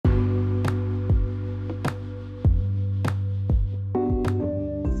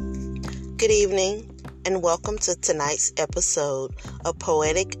Good evening, and welcome to tonight's episode of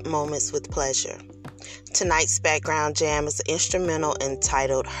Poetic Moments with Pleasure. Tonight's background jam is an instrumental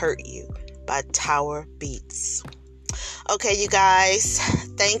entitled Hurt You by Tower Beats. Okay, you guys,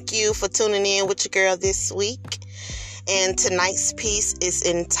 thank you for tuning in with your girl this week. And tonight's piece is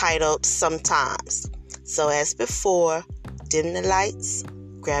entitled Sometimes. So as before, dim the lights,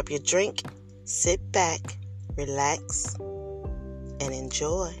 grab your drink, sit back, relax, and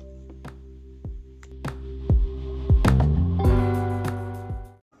enjoy.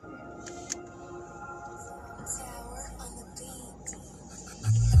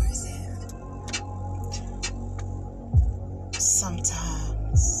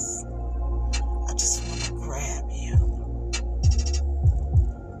 Sometimes I just want to grab you.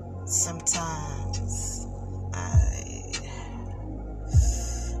 Sometimes I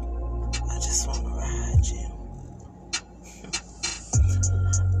just want to ride you.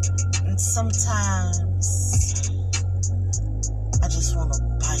 And sometimes I just want to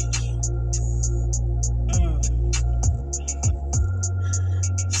bite you.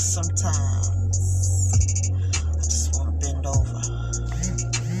 Sometimes over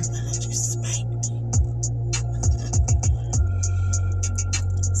and let you spank me.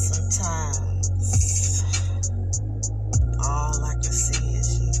 Sometimes all I can see is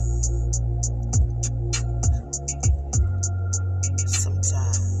you.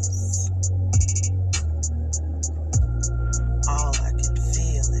 Sometimes all I can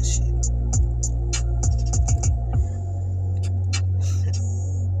feel is you.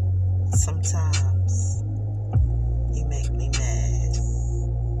 Sometimes you make me mad.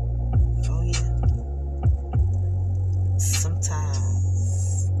 Oh yeah.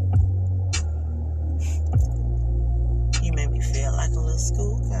 Sometimes you make me feel like a little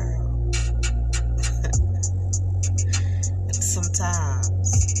schoolgirl. And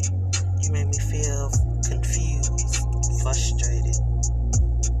sometimes you make me feel confused, frustrated.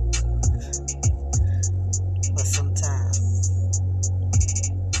 But sometimes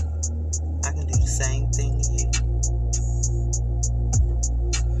I can do the same thing to you.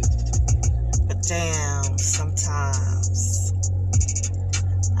 Damn, sometimes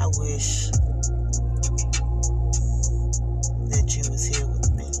I wish that you was here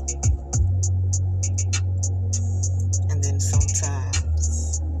with me. And then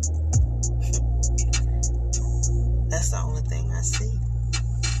sometimes that's the only thing I see.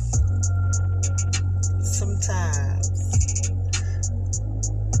 Sometimes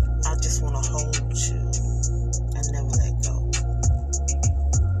I just want to hold you and never let go.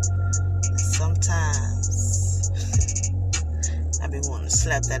 Sometimes I be wanting to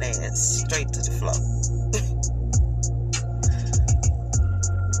slap that ass straight to the floor.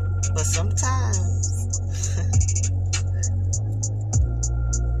 But sometimes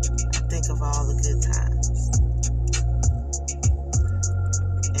I think of all the good times.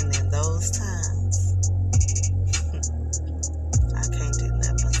 And in those times I can't do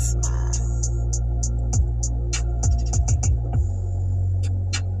nothing but smile.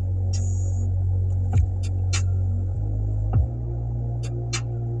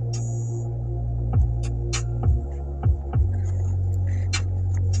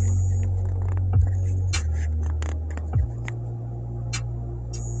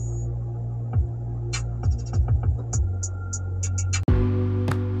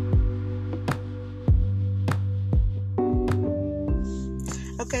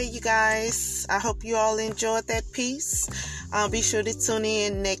 Okay, you guys, I hope you all enjoyed that piece. Be sure to tune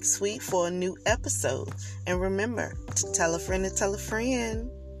in next week for a new episode. And remember to tell a friend to tell a friend.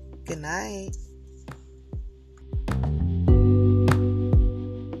 Good night.